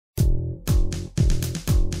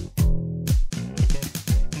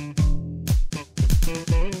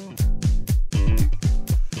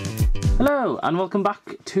Hello and welcome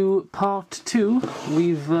back to part 2.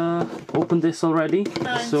 We've opened this already,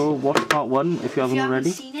 and so watch part 1 if you haven't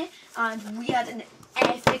already. Seen it, and we had an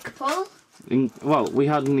epic pull. Well, we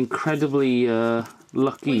had an incredibly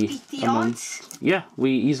lucky. We beat the odds. Yeah,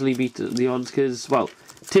 we easily beat the odds because, well,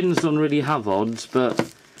 tins don't really have odds,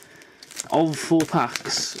 but of 4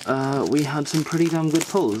 packs, we had some pretty damn good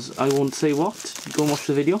pulls. I won't say what. Go and watch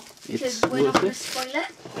the video. Because we're not going to spoil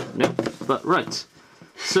it. No, but right.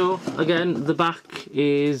 So, again, the back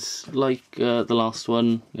is like the last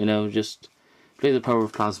one, you know, just play the power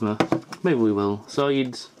of plasma. Maybe we will.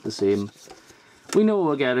 Sides, the same. We know what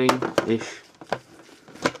we're getting, ish.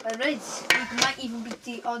 Alright, we might even beat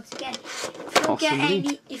the odds again. If we don't get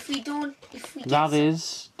any, if we get that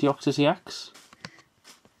is Deoxys EX.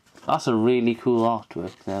 That's a really cool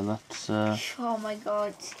artwork there, that's... oh my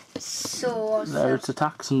god, so awesome. There it's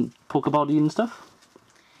attacks and Pokebody and stuff.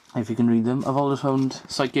 If you can read them. I've always found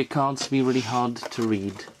psychic cards to be really hard to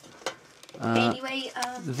read. Anyway,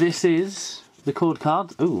 this is the code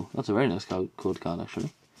card. Ooh, that's a very nice code card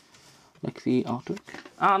actually. Like the artwork.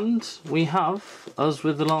 And we have, as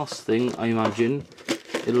with the last thing, I imagine,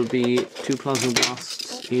 it'll be 2 Plasma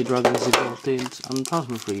Blasts, a Dragon's Exalted, and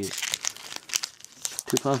Plasma Freeze.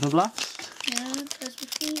 2 Plasma Blast,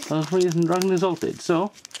 Plasma Freeze and Dragon Exalted.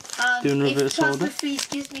 So, doing reverse if order. Plasma Freeze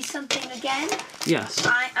gives me something again, yes.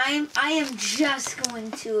 I am just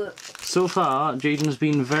going to... So far, Jaden's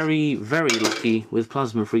been very, very lucky with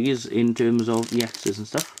Plasma Freeze in terms of EXs and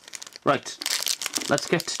stuff. Right, let's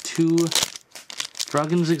get to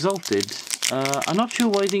Dragon's Exalted. I'm not sure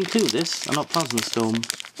why they include this and not Plasma Storm.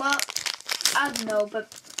 Well, I don't know,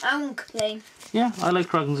 but I won't complain. Yeah, I like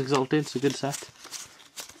Dragon's Exalted, it's a good set.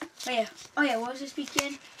 Oh yeah, what was I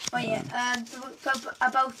speaking? Oh yeah,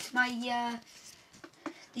 about my,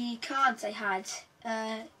 the cards I had.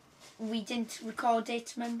 We didn't record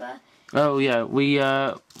it, remember? Oh yeah, we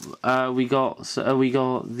got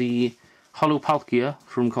the Hollow Palkia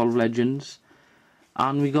from Call of Legends,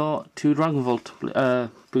 and we got 2 Dragon Vault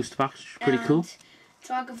booster packs, pretty cool.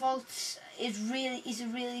 Dragon Vault is a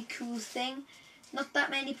really cool thing. Not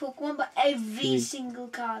that many Pokemon, but every single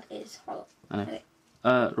card is hollow. Okay.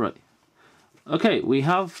 Right. Okay, we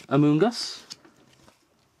have Amoonguss,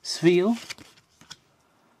 Sfeel,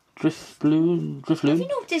 Drifloon. Have you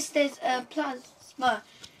noticed there's a plasma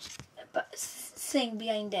thing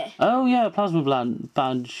behind there? Oh yeah, plasma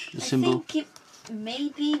badge symbol. I think it may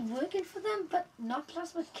be working for them, but not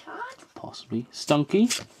plasma card. Possibly.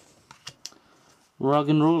 Stunky,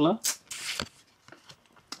 Ruggenroller,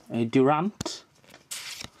 a Durant.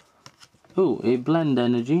 Oh, a Blend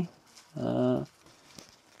Energy.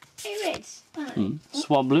 Hey, Red.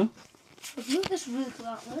 Swablu. That's really cool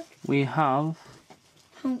artwork. We have.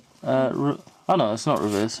 Oh no, it's not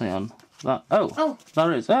reverse. Hang on. That. Oh.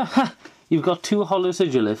 There is. You've got 2 hollow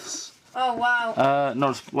Sigilifs. Oh wow.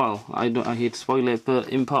 Not well. I hate to spoil it, but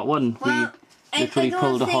in part 1 we literally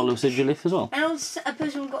pulled a hollow Sigilif as well. I know a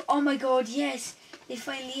person will go, "Oh my god, yes, they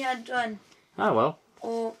finally had one." Ah well.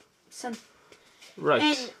 Or some. Right.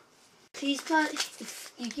 And please,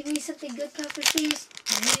 if you give me something good, please,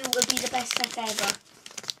 you will be the best set ever.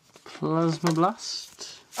 Plasma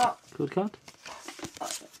Blast. Oh. Good card.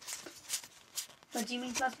 What do you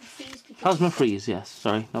mean Plasma Freeze? Plasma Freeze, yes.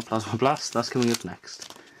 Sorry, not Plasma Blast. That's coming up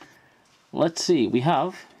next. Let's see. We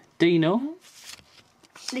have Dino.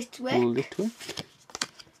 Litwick.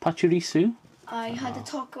 Pachirisu. I had to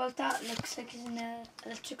talk about that. Looks like it's an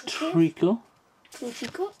electrical cave. Trico.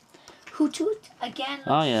 Hoothoot. Again,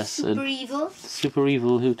 yes. super evil. Super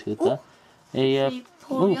evil Hoothoot there.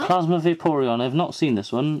 Plasma Vaporeon. I've not seen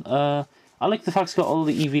this one. I like the fact it's got all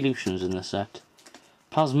the evolutions in this set.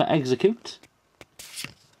 Plasma Execute.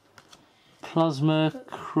 Plasma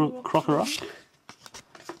Crocorock.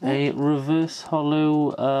 A reverse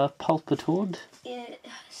hollow Palpitoad.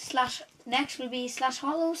 Next will be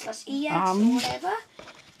 /hollow /EX or whatever.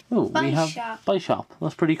 Oh, we have Bisharp.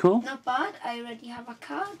 That's pretty cool. Not bad. I already have a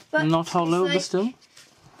card, but not hollow, but still.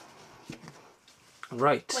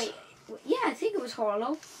 Right. Wait, yeah, I think it was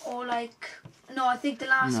hollow, or like no, I think the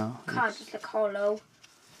last card was like hollow.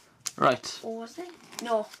 Right. Or was it?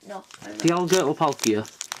 No. Dialga or Palkia?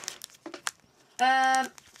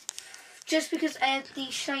 Just because I had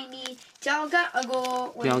the shiny Dialga, I'll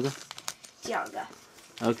go with Dialga.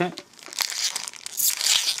 Okay.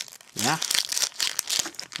 Yeah.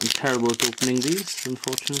 I'm terrible at opening these,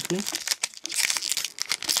 unfortunately.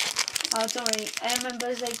 Oh, don't worry. I remember it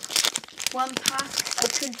was like 1 pack. I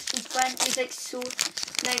couldn't find it was like so,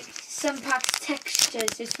 like some packs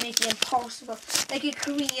textures just make it impossible. Like a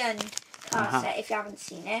Korean card set, if you haven't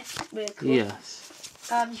seen it. Really cool. Yes.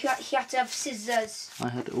 he had to have scissors. I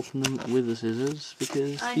had to open them with the scissors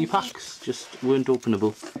because And the packs just weren't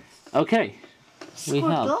openable. Okay, we have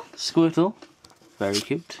Squirtle. Squirtle, very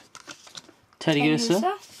cute.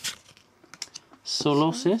 Teddiursa,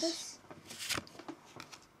 Solosis,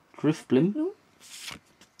 Drifblim,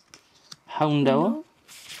 Houndour,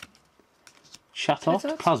 Chatot,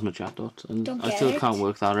 Chatot. Plasma Chatot, and Don't I get still it. can't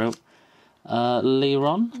work that out.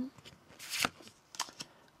 Leiron,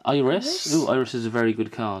 Iris. Ooh, Iris is a very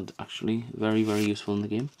good card, actually. Very, very useful in the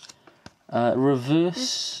game.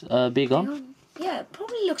 Reverse Bigon. Yeah, it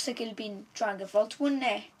probably looks like it'll be in Dragon Vault, wouldn't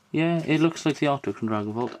it? Yeah, it looks like the artwork from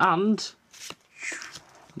Dragon Vault. And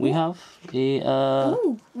we have a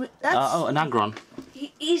That's an Aggron.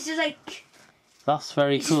 he's like That's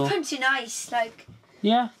very he's cool. punching ice, like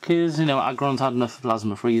Yeah, because you know Aggron's had enough of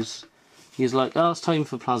Plasma Freeze. He's like, oh, it's time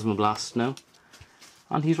for Plasma Blast now,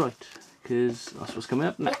 and he's right because that's what's coming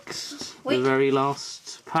up next. Wait. The very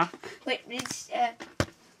last pack. wait, it's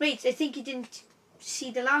wait, I think you didn't see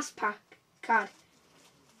the last pack card.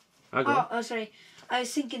 Aggron. Oh, sorry. I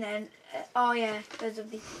was thinking then. Oh yeah, because of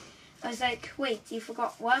the. I was like, wait, you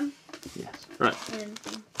forgot one. Yes. Right. And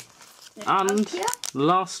And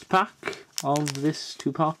last pack of this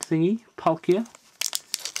two-part thingy, Palkia.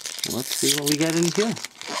 Let's see what we get in here.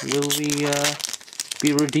 Will we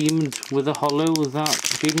be redeemed with a holo that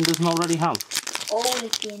Jaden doesn't already have? Or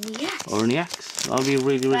it'd be an EX. Or an EX? That'll be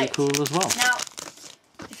really, really Right. cool as well. Now,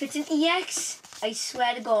 if it's an EX, I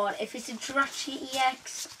swear to God, if it's a Jirachi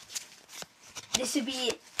EX, this would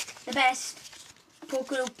be the best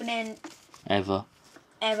poker opening Ever.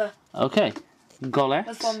 ever. Okay. Golett.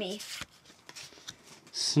 But for me.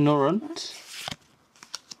 Snorunt.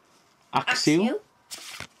 Axew.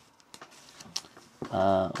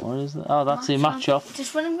 What is that? Oh, that's a match-up.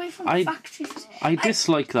 Just running away from I- the factories. I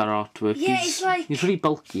dislike that artwork. Yeah, he's, it's like- he's really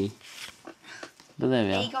bulky. But there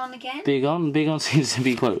we are. Big on again. Big on seems to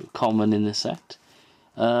be quite common in this set.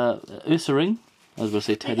 Ursaring. I was going to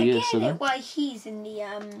say Teddy I Ursa get there. it why he's in the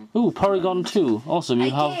Ooh, Porygon 2. Awesome, I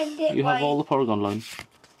you have get it, why- all the Porygon line.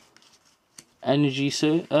 Energy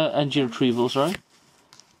Retrieval, sorry.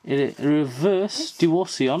 Reverse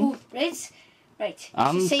Duosion. Ooh, right.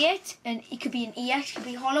 And- Say it, and it could be an EX, could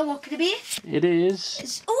be hollow. What could it be? It is.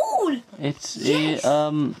 It's It's yes.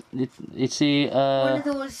 it's a one of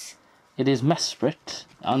those. it is Mesprit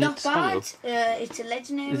and Not it's bad. hollow. It's a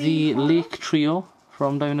legendary. The hollow. Lake Trio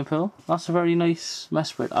from Diamond and Pearl. That's a very nice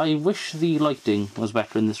Mesprit. I wish the lighting was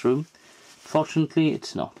better in this room. Fortunately,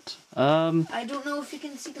 it's not. I don't know if you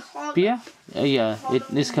can see the hollow. But yeah, it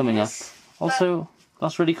is coming up. Yes, Also,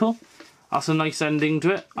 that's really cool. That's a nice ending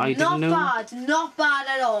to it. I didn't know. Not bad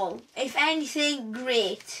at all. If anything,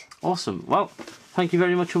 great. Awesome. Well, thank you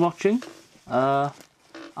very much for watching.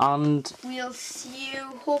 And We'll see you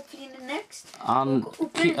hopefully in the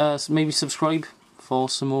next. maybe subscribe for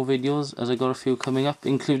some more videos, as I got a few coming up,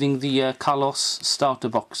 including the Kalos starter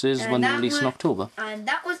boxes And when they that release in was- October. And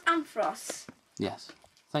that was Ampharos. Yes.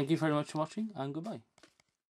 Thank you very much for watching, and goodbye.